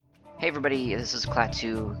Hey everybody, this is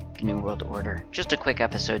Klaatu, New World Order. Just a quick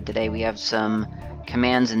episode today. We have some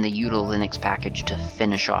commands in the util-linux package to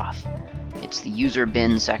finish off. It's the user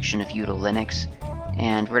bin section of util-linux,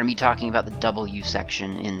 and we're going to be talking about the W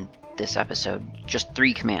section in this episode. Just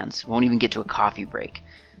 3 commands. Won't even get to a coffee break.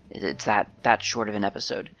 It's that short of an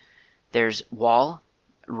episode. There's wall,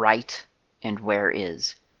 write, and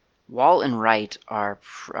whereis. Wall and write are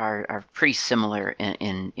pretty similar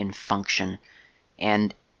in function,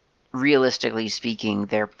 and realistically speaking,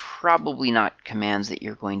 they're probably not commands that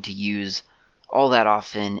you're going to use all that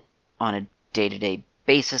often on a day-to-day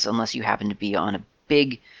basis unless you happen to be on a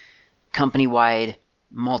big company-wide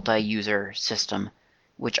multi-user system,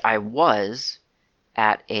 which I was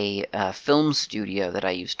at a film studio that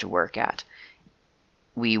I used to work at.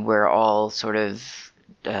 We were all sort of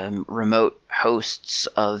remote hosts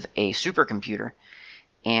of a supercomputer,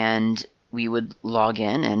 and we would log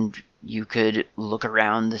in, and you could look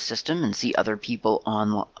around the system and see other people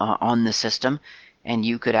on the system, and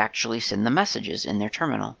you could actually send them messages in their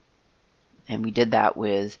terminal. And we did that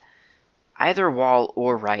with either wall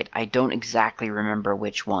or write. I don't exactly remember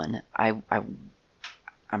which one. I'm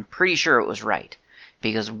pretty sure it was write,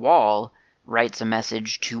 because wall writes a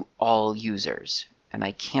message to all users, and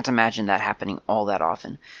I can't imagine that happening all that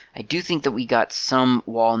often. I do think that we got some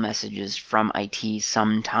wall messages from IT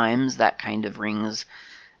sometimes. That kind of rings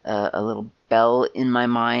a little bell in my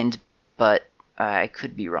mind, but I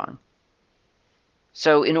could be wrong.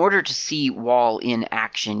 So in order to see wall in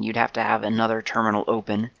action, you'd have to have another terminal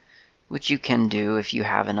open, which you can do if you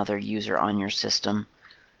have another user on your system.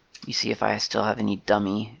 Let me see if I still have any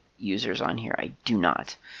dummy users on here. I do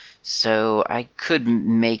not. So I could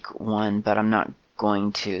make one, but I'm not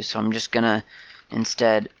going to. So I'm just going to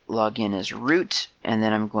instead log in as root, and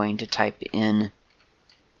then I'm going to type in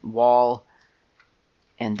wall,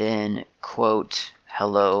 and then quote,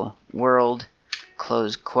 hello world,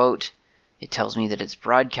 close quote. It tells me that it's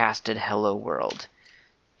broadcasted hello world.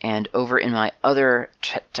 And over in my other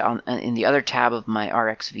in the other tab of my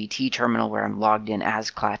RxVT terminal where I'm logged in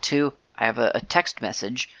as Klaatu, I have a text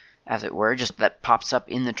message, as it were, just that pops up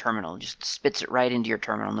in the terminal. Just spits it right into your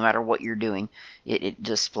terminal. No matter what you're doing, it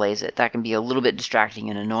displays it. That can be a little bit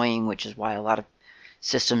distracting and annoying, which is why a lot of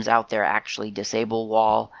systems out there actually disable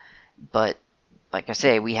wall. But like I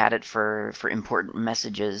say, we had it for important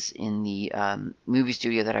messages in the movie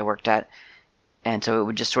studio that I worked at, and so it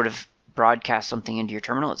would just sort of broadcast something into your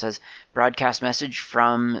terminal. It says broadcast message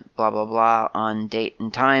from blah blah blah on date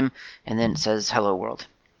and time, and then it says hello world,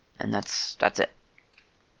 and that's it.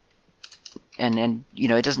 And you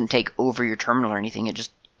know, it doesn't take over your terminal or anything. It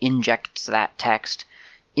just injects that text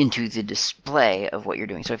into the display of what you're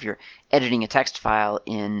doing. So if you're editing a text file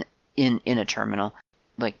in a terminal,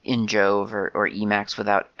 like in Jove or Emacs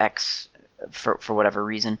without X for whatever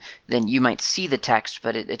reason, then you might see the text,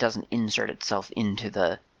 but it doesn't insert itself into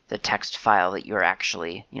the text file that you're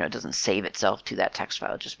actually, you know, it doesn't save itself to that text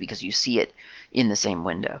file just because you see it in the same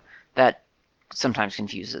window. That sometimes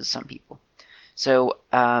confuses some people. So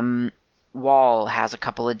wall has a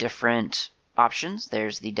couple of different options.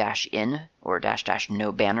 There's the -in or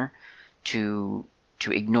 --no banner to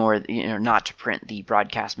ignore, you know, not to print the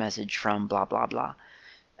broadcast message from blah blah blah.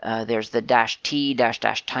 There's the -t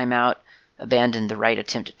 --timeout, abandon the write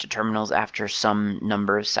attempt to terminals after some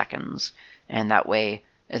number of seconds, and that way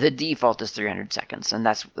the default is 300 seconds, and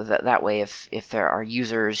that's that way if there are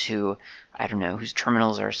users who, I don't know, whose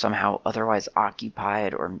terminals are somehow otherwise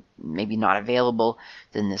occupied or maybe not available,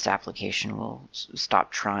 then this application will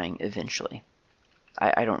stop trying eventually.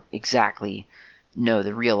 I don't exactly know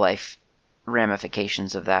the real life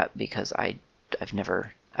ramifications of that because I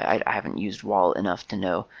haven't used wall enough to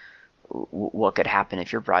know what could happen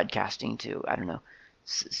if you're broadcasting to, I don't know,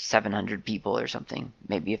 700 people or something.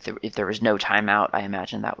 Maybe if there was no timeout, I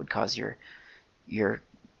imagine that would cause your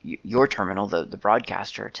terminal, the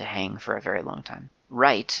broadcaster, to hang for a very long time.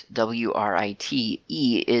 Write,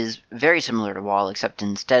 W-R-I-T-E, is very similar to wall, except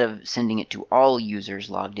instead of sending it to all users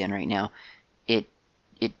logged in right now, it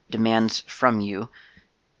demands from you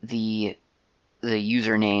the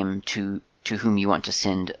username to whom you want to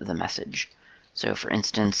send the message. So for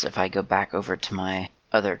instance, if I go back over to my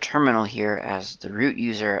other terminal here as the root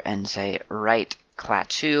user and say write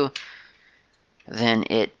Klaatu, then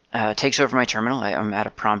it takes over my terminal. I'm at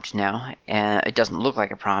a prompt now, and it doesn't look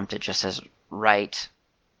like a prompt. It just says write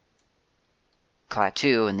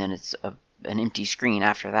Klaatu, and then it's an empty screen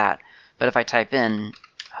after that. But if I type in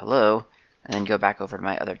hello and then go back over to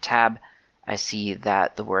my other tab, I see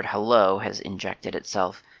that the word hello has injected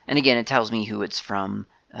itself. And again, it tells me who it's from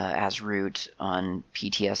as root on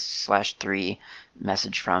pts/3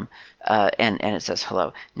 message from, and it says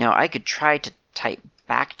hello. Now I could try to type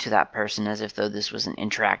back to that person as if though this was an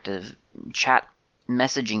interactive chat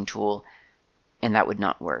messaging tool, and that would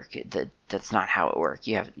not work. That's not how it works.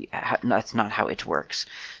 That's not how it works.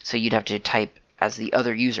 So you'd have to type as the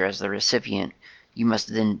other user, as the recipient. You must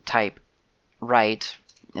then type write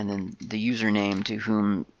and then the username to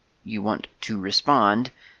whom you want to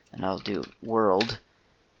respond, and I'll do world.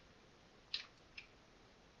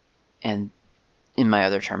 And in my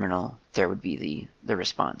other terminal, there would be the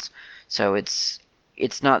response. So it's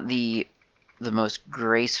not the most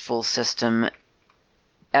graceful system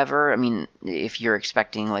ever. I mean, if you're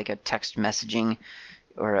expecting like a text messaging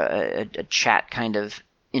or a chat kind of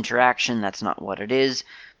interaction, that's not what it is,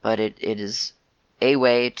 but it is a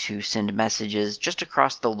way to send messages just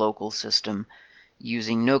across the local system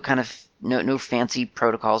using no fancy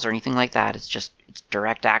protocols or anything like that. It's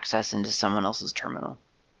direct access into someone else's terminal.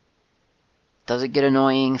 Does it get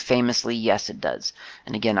annoying? Famously, yes, it does.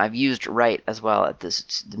 And again, I've used write as well at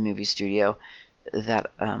the movie studio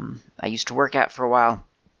that I used to work at for a while.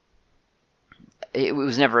 It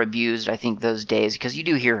was never abused, I think, those days, because you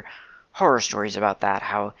do hear horror stories about that,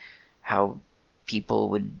 how people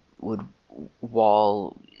would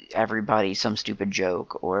wall everybody some stupid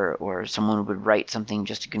joke, or someone would write something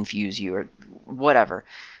just to confuse you, or whatever.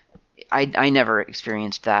 I never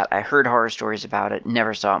experienced that. I heard horror stories about it,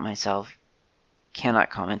 never saw it myself, cannot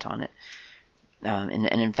comment on it. And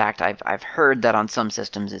in fact, I've heard that on some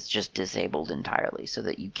systems it's just disabled entirely so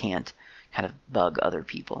that you can't kind of bug other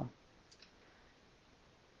people.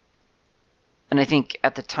 And I think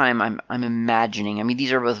at the time I'm imagining, I mean,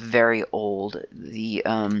 these are both very old. The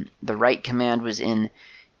write command was in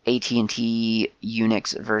AT&T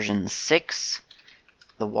Unix version 6.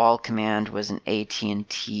 The wall command was in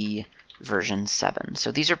AT&T version 7.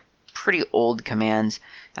 So these are pretty old commands,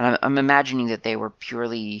 and I'm imagining that they were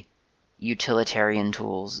purely utilitarian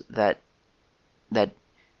tools that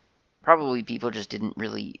probably people just didn't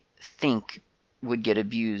really think would get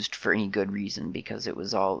abused for any good reason, because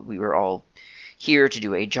we were all here to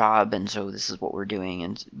do a job, and so this is what we're doing,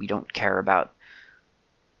 and we don't care about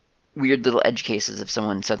weird little edge cases of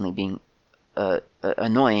someone suddenly being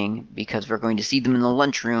annoying, because we're going to see them in the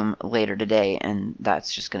lunchroom later today, and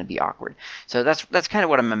that's just going to be awkward. So that's kind of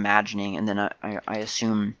what I'm imagining, and then I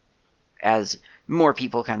assume as more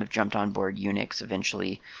people kind of jumped on board Unix,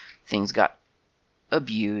 eventually things got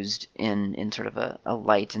abused in sort of a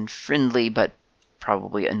light and friendly but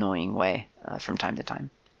probably annoying way from time to time.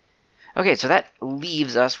 Okay, so that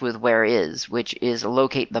leaves us with whereis, which is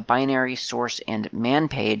locate the binary, source, and man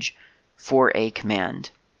page for a command.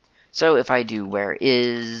 So if I do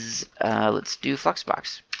whereis, let's do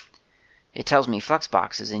Fluxbox. It tells me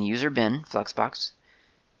Fluxbox is in user bin Fluxbox,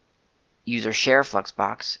 user share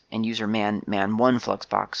Fluxbox, and user man 1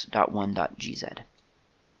 Fluxbox.1.gz.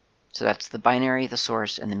 So that's the binary, the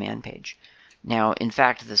source, and the man page. Now, in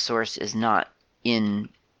fact, the source is not in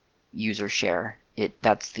user share.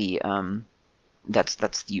 That's the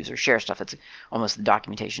user share stuff. It's almost the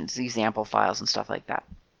documentation. It's the example files and stuff like that.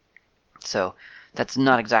 So that's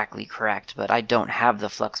not exactly correct, but I don't have the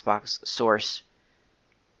Fluxbox source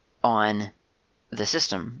on the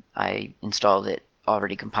system. I installed it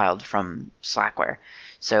already compiled from Slackware.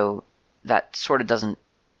 So that sort of doesn't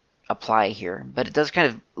apply here, but it does kind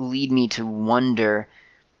of lead me to wonder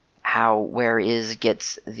how whereis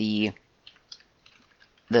gets the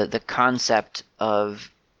concept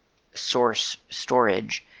of source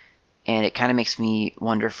storage, and it kind of makes me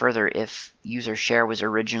wonder further if user share was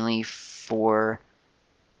originally for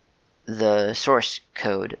the source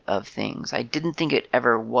code of things. I didn't think it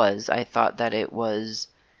ever was. I thought that it was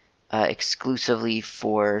exclusively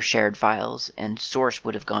for shared files, and source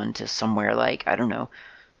would have gone to somewhere like, I don't know,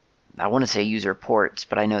 I want to say user ports,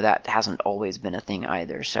 but I know that hasn't always been a thing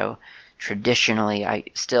either. So traditionally, I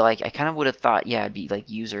kind of would have thought, yeah, it'd be like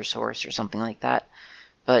user source or something like that.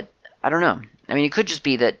 But I don't know. I mean, it could just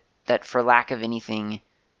be that for lack of anything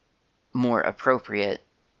more appropriate,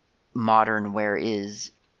 modern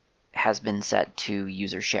whereis has been set to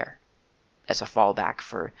user share as a fallback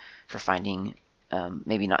for finding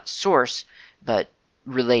maybe not source, but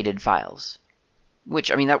related files. Which,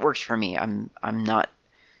 I mean, that works for me. I'm not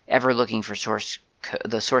ever looking for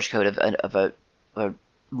the source code of a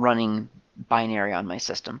running binary on my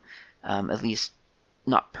system, at least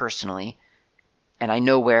not personally, and I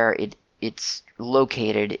know where it's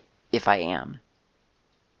located if I am.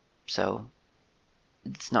 So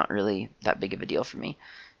it's not really that big of a deal for me.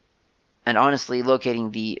 And honestly,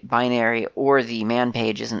 locating the binary or the man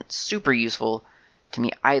page isn't super useful to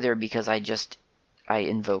me either, because I just I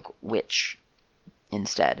invoke which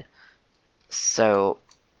instead. So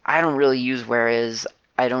I don't really use whereis.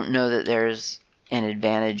 I don't know that there's an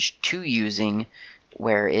advantage to using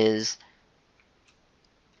whereis.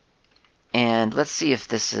 And let's see if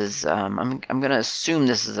this is, I'm going to assume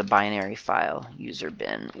this is a binary file, user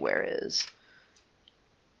bin whereis.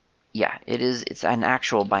 Yeah, it is. It's an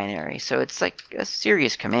actual binary. So it's like a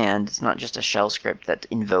serious command. It's not just a shell script that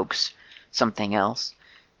invokes something else.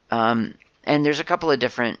 And there's a couple of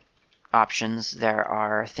different options. There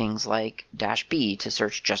are things like -b to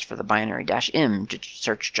search just for the binary, -m to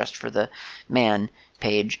search just for the man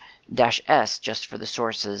page, -s just for the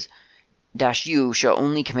sources. -u show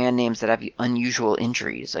only command names that have unusual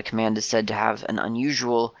entries. A command is said to have an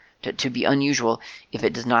unusual to be unusual if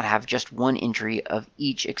it does not have just one entry of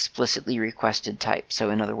each explicitly requested type.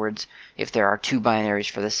 So in other words, if there are two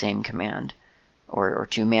binaries for the same command, or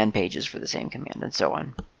two man pages for the same command, and so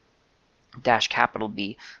on.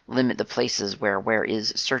 -B limit the places where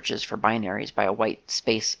whereis searches for binaries by a white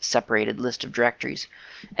space separated list of directories,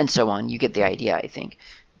 and so on. You get the idea, I think.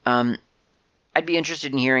 I'd be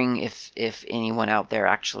interested in hearing if anyone out there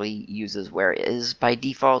actually uses whereis by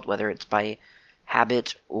default, whether it's by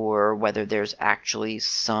habit or whether there's actually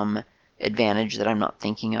some advantage that I'm not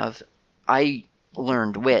thinking of. I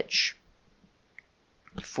learned which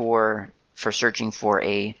for searching for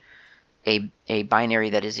a binary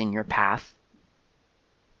that is in your path.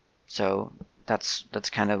 So that's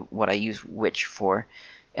kind of what I use which for.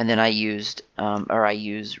 And then I use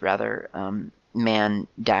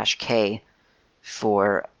man-k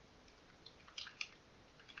for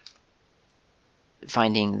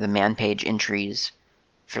finding the man page entries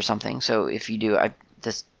for something. So if you do,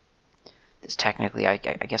 this technically, I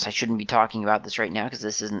guess I shouldn't be talking about this right now because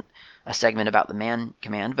this isn't a segment about the man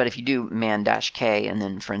command, but if you do man-k and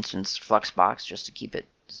then, for instance, fluxbox, just to keep it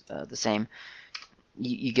the same,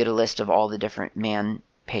 you get a list of all the different man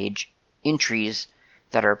page entries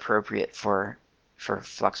that are appropriate for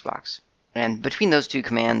fluxbox. And between those two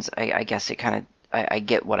commands, I guess it kind of, I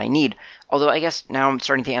get what I need. Although I guess now I'm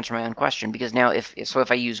starting to answer my own question, because now if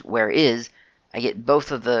I use whereis, I get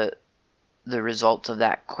both of the results of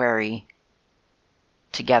that query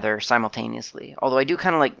together simultaneously. Although I do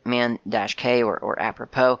kind of like man-k or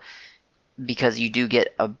apropos, because you do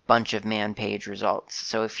get a bunch of man page results.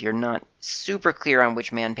 So if you're not super clear on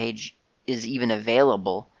which man page is even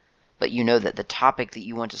available, but you know that the topic that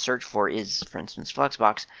you want to search for is, for instance,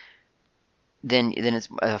 Fluxbox, then it's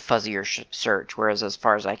a fuzzier search. Whereas as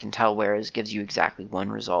far as I can tell, whereas gives you exactly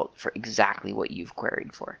one result for exactly what you've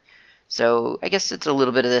queried for. So I guess it's a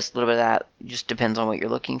little bit of this, a little bit of that. It just depends on what you're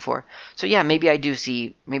looking for. So yeah, maybe I do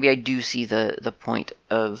see the point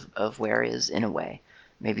of whereis in a way.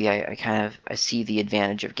 Maybe I see the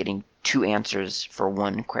advantage of getting two answers for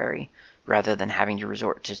one query rather than having to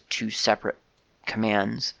resort to two separate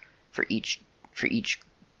commands for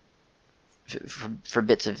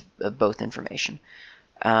bits of both information.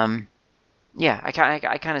 Yeah, I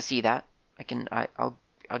kind of see that.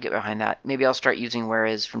 I'll get behind that. Maybe I'll start using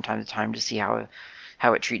whereis from time to time to see how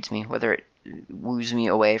it treats me, whether it woos me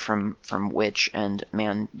away from which and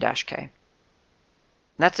man-k.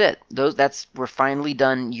 That's it. We're finally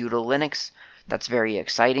done util-linux. That's very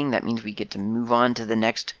exciting. That means we get to move on to the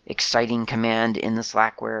next exciting command in the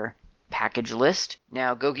Slackware package list.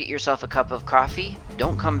 Now go get yourself a cup of coffee.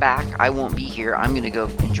 Don't come back. I won't be here. I'm going to go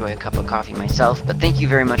enjoy a cup of coffee myself. But thank you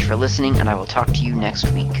very much for listening, and I will talk to you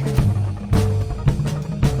next week.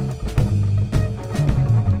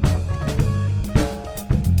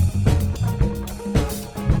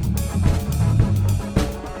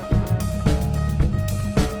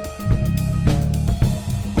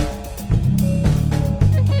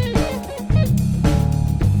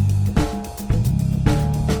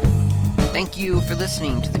 Thank you for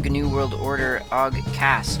listening to the GNU World Order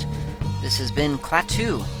OGcast. This has been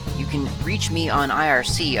Klaatu. You can reach me on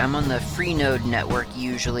IRC. I'm on the Freenode network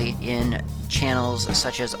usually in channels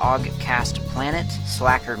such as OGcast Planet,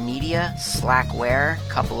 Slacker Media, Slackware, a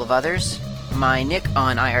couple of others. My nick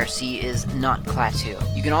on IRC is not Klaatu.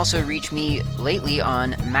 You can also reach me lately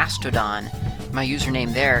on Mastodon. My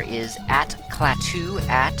username there is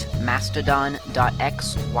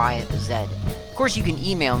 @klaatu@mastodon.xyz. Of course, you can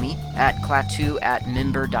email me at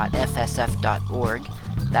klaatu@member.fsf.org.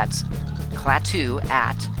 That's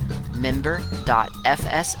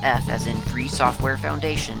klaatu@member.fsf, as in Free Software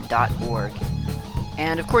Foundation.org.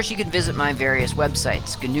 And of course, you can visit my various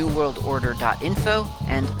websites, gnuworldorder.info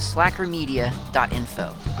and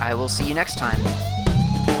slackermedia.info. I will see you next time.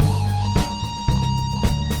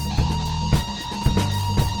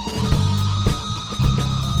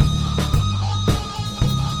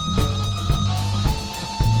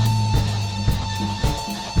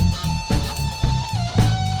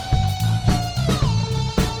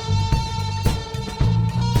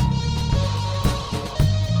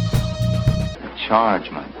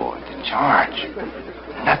 charge, my boy, the charge.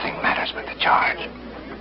 Nothing matters but the charge.